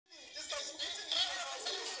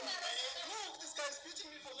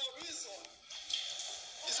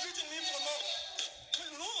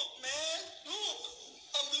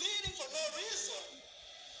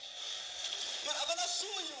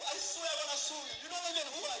You don't even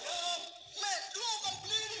who I am. Man, do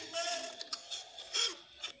completely, man.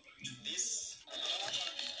 This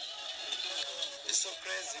is so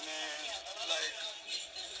crazy, man. Like,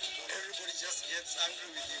 everybody just gets angry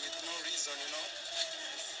with you with no reason, you know?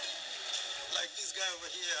 Like this guy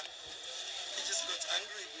over here, he just got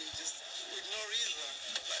angry with me just with no reason.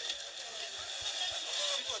 Like,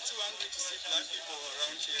 people are too angry to see black people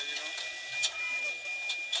around here, you know?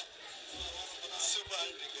 Super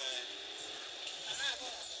angry guy.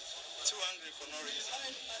 Too angry for no reason.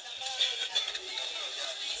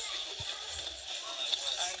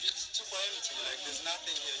 And it's super empty, like there's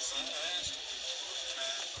nothing here, you see?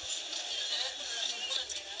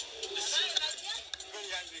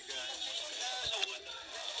 Very angry guy.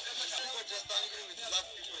 People are just angry with black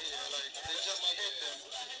people here, like they just hate them.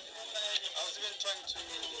 I was even trying to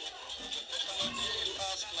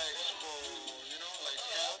ask like for, you know, like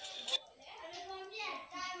help.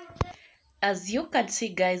 As you can see,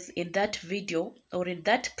 guys, in that video or in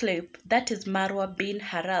that clip, that is Marwa being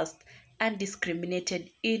harassed and discriminated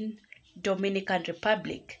in Dominican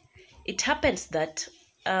Republic. It happens that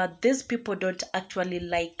these people don't actually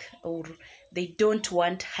like, or they don't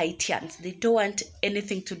want Haitians. They don't want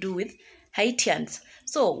anything to do with Haitians.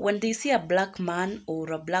 So when they see a black man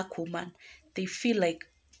or a black woman, they feel like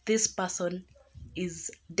this person is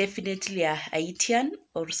definitely a Haitian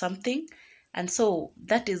or something. And so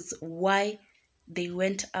that is why they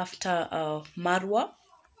went after Marwa,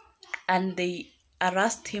 and they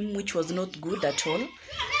harassed him, which was not good at all.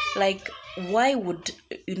 Like, why would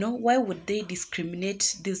they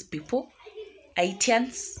discriminate these people,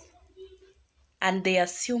 Haitians? And they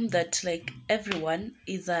assume that like everyone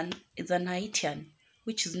is an Haitian,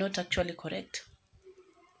 which is not actually correct.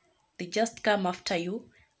 They just come after you,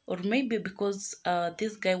 or maybe because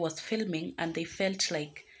this guy was filming and they felt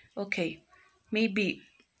like, okay, maybe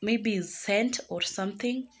he's sent or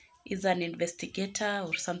something, is an investigator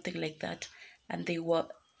or something like that, and they were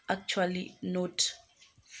actually not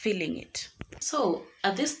feeling it. So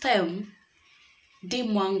at this time, Di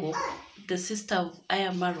Mwango, the sister of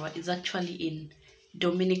Aya Marwa, is actually in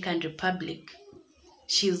Dominican Republic.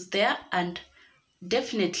 She's there, and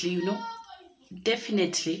definitely,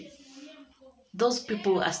 definitely those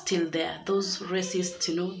people are still there. Those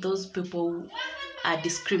racists, those people are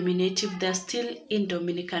discriminative. They're still in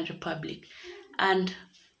Dominican Republic, and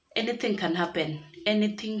anything can happen.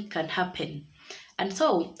 Anything can happen. And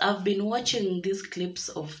so I've been watching these clips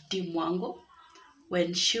of Di Mwango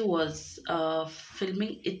when she was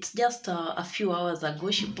filming. It's just a few hours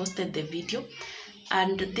ago she posted the video,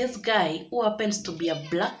 and this guy, who happens to be a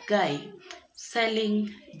black guy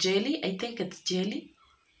selling jelly, I think it's jelly,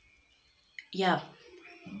 yeah,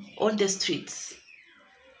 on the streets.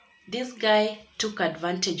 This guy took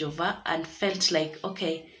advantage of her and felt like,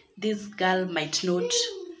 okay, this girl might not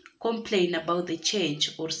complain about the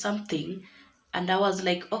change or something. And I was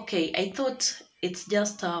like, okay, I thought it's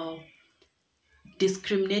just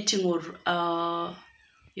discriminating or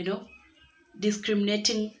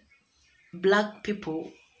discriminating black people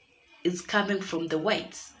is coming from the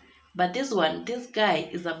whites. But this guy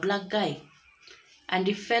is a black guy, and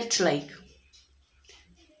he felt like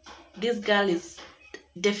this girl is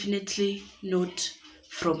definitely not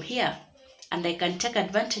from here, and I can take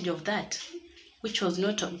advantage of that, which was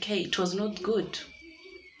not okay. It was not good.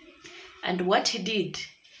 And what he did,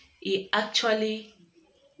 he actually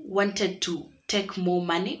wanted to take more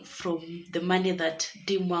money from the money that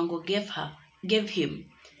Di Mwango gave him.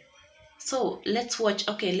 So let's watch.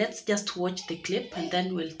 Okay, let's just watch the clip and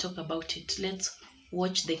then we'll talk about it. Let's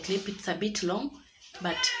watch the clip. It's a bit long,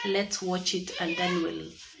 but let's watch it and then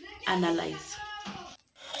we'll analyze.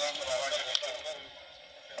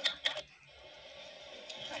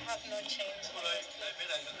 I have no change. But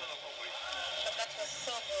that was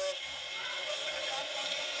so good.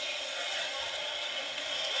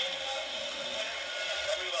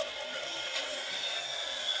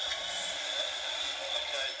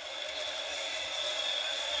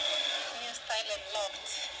 New style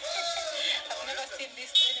unlocked. I've never seen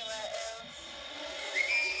this anywhere else.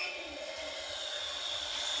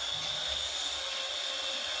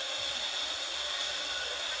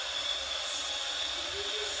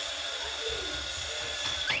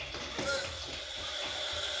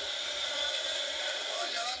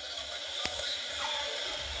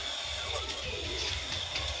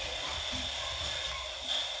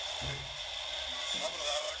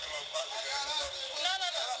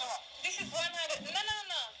 No. This is 100. No.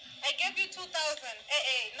 I gave you 2,000.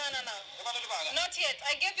 Hey, no.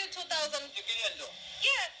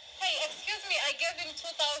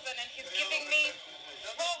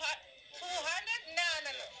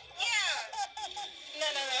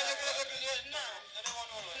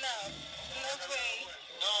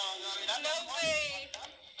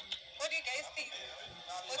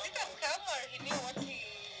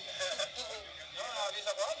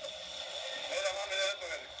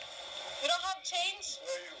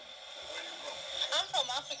 from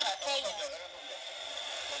Africa, Kenya.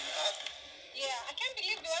 Yeah, I can't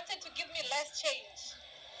believe you wanted to give me less change.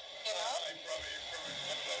 You know?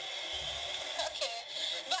 Okay.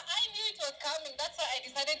 But I knew it was coming. That's why I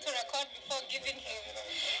decided to record before giving him.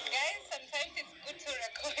 Guys, sometimes it's good to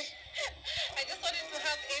record. I just wanted to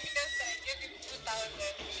have evidence that I gave him 2,000,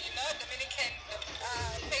 you know, Dominican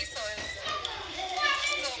pesos.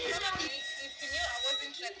 So probably if he knew I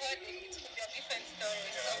wasn't recording, it would be a different story.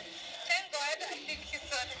 So thank God I think he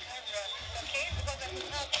saw the camera, okay? Because I would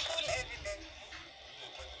have full evidence.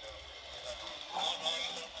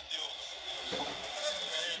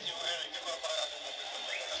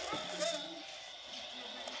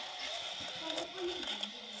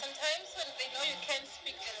 Sometimes when they know you can't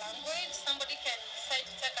speak the language, somebody can decide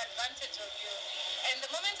to take advantage of you. And the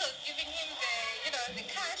moment I was giving him the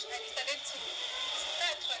cash, I decided to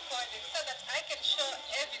start recording so that I can show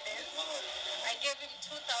evidence. I gave him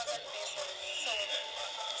 2,000 pesos. So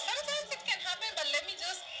sometimes it can happen, but let me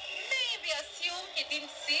just maybe assume he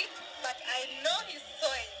didn't see, but I know he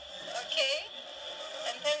saw it, okay?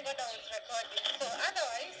 And thank God I was recording. So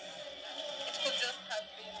otherwise, it could just have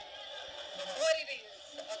been what it is,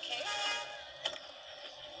 okay?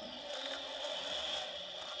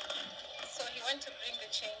 So he went to bring the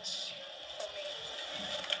change for me.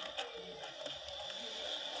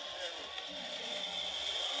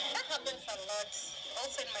 That happens a lot,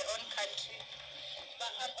 also in my own country. But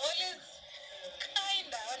I'm always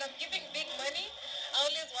when I'm giving big money, I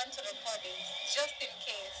always want to record it, just in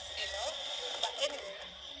case, you know? But anyway,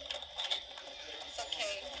 it's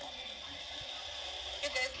okay. You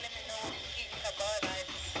guys let me know what you think about that.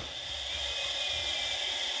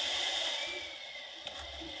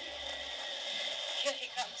 Here he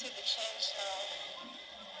comes with the change now.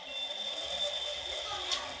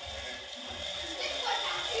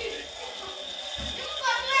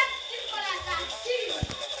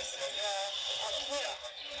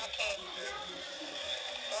 Okay.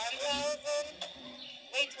 1,000.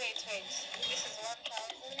 Wait. This is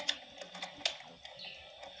 1,000.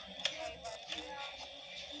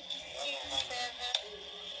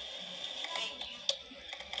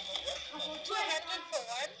 200 for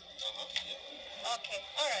one? Okay,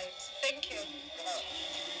 alright, thank you.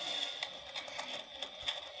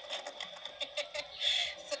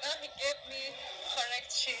 So now he gave me correct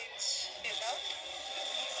change, you know?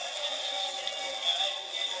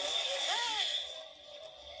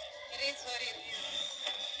 It is what it is.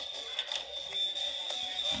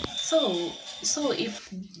 So if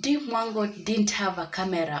Dimwango didn't have a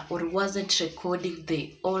camera or wasn't recording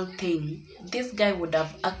the whole thing, this guy would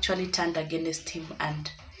have actually turned against him, and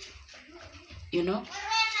you know,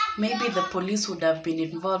 maybe the police would have been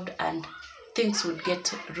involved and things would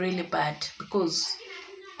get really bad, because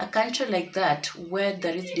a country like that where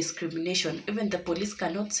there is discrimination, even the police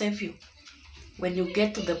cannot save you. When you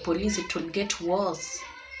get to the police, it will get worse.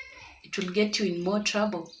 It will get you in more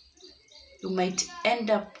trouble. You might end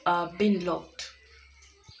up being locked.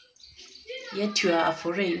 Yet you are a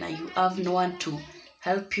foreigner. You have no one to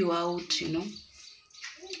help you out, you know.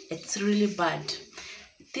 It's really bad.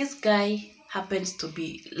 This guy happens to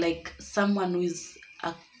be like someone who is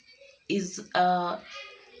these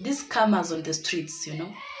scammers on the streets, you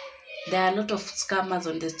know. There are a lot of scammers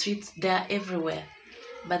on the streets. They are everywhere.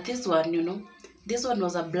 But this one, you know, this one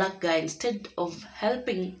was a black guy. Instead of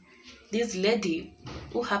helping this lady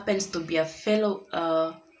who happens to be a fellow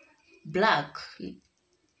black,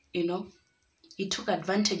 you know, he took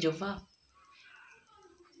advantage of her.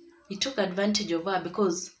 He took advantage of her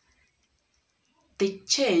because the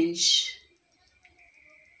change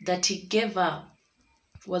that he gave her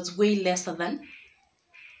was way lesser than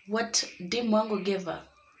what Dimwango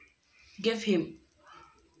gave him.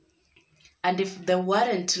 And if there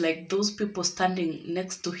weren't like those people standing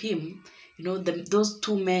next to him, you know, those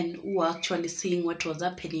two men who were actually seeing what was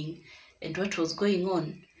happening and what was going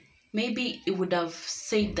on, maybe it would have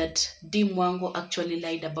said that Dimwango actually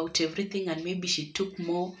lied about everything, and maybe she took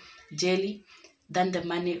more jelly than the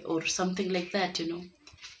money or something like that, you know,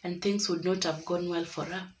 and things would not have gone well for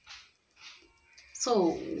her.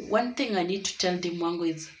 So one thing I need to tell Dimwango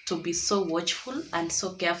is to be so watchful and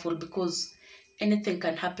so careful, because anything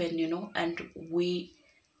can happen, you know, and we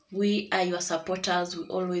are your supporters. We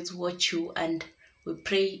always watch you, and we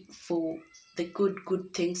pray for the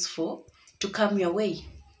good things to come your way.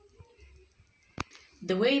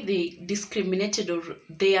 The way they discriminated or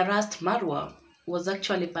they harassed Marwa was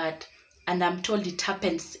actually bad, and I'm told it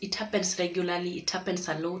happens regularly. It happens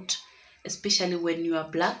a lot, especially when you are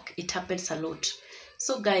black. It happens a lot.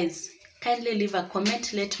 So guys, kindly leave a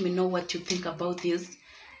comment, let me know what you think about this,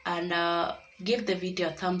 and give the video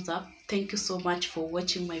a thumbs up. Thank you so much for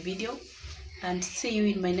watching my video, and see you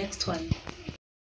in my next one.